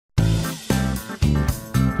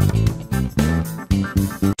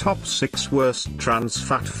Top 6 Worst Trans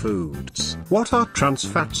Fat Foods. What are trans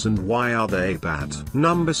fats and why are they bad?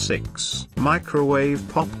 Number 6. Microwave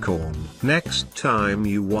popcorn. Next time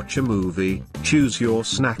you watch a movie, choose your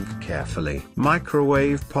snack carefully.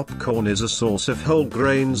 Microwave popcorn is a source of whole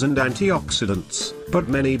grains and antioxidants, but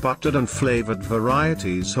many buttered and flavored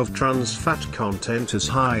varieties have trans fat content as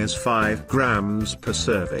high as 5 grams per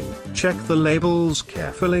serving. Check the labels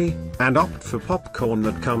carefully, and opt for popcorn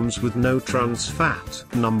that comes with no trans fat.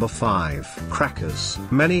 Number 5. Crackers.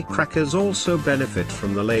 Many crackers also benefit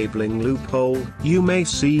from the labeling loophole. You may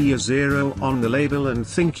see a 0 on the label and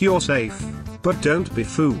think you're safe, but don't be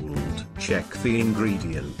fooled. Check the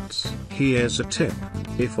ingredients. Here's a tip.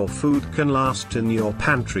 If your food can last in your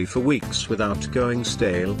pantry for weeks without going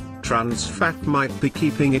stale, trans fat might be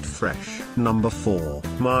keeping it fresh. Number 4.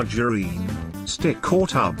 Margarine. Stick or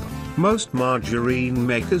tub. Most margarine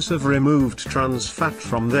makers have removed trans fat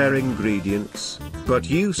from their ingredients, but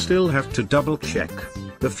you still have to double check.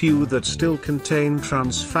 The few that still contain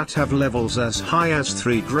trans fat have levels as high as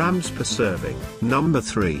 3 grams per serving. Number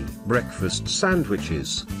 3. Breakfast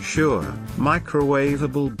sandwiches. Sure,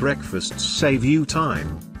 microwavable breakfasts save you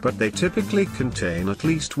time, but they typically contain at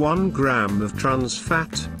least 1 gram of trans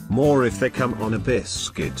fat, more if they come on a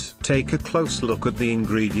biscuit. Take a close look at the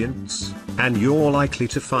ingredients, and you're likely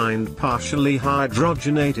to find partially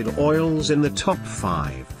hydrogenated oils in the top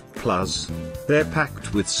 5. Plus, they're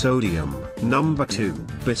packed with sodium. Number 2.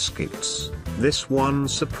 Biscuits. This one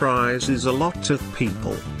surprises a lot of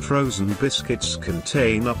people. Frozen biscuits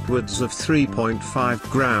contain upwards of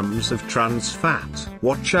 3.5 grams of trans fat.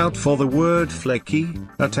 Watch out for the word flaky,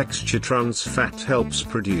 a texture trans fat helps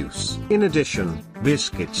produce. In addition,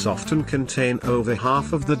 biscuits often contain over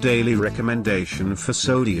half of the daily recommendation for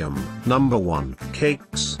sodium. Number 1.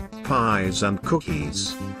 Cakes, pies and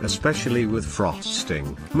cookies, especially with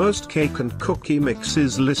frosting. Most cake and cookie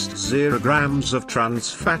mixes list 0 grams of trans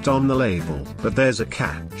fat on the label, but there's a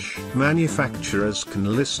catch. Manufacturers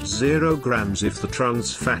can list 0 grams if the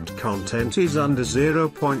trans fat content is under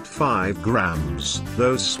 0.5 grams.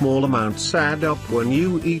 Those small amounts add up when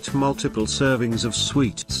you eat multiple servings of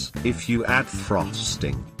sweets. If you add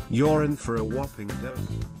frosting, you're in for a whopping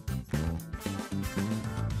dose.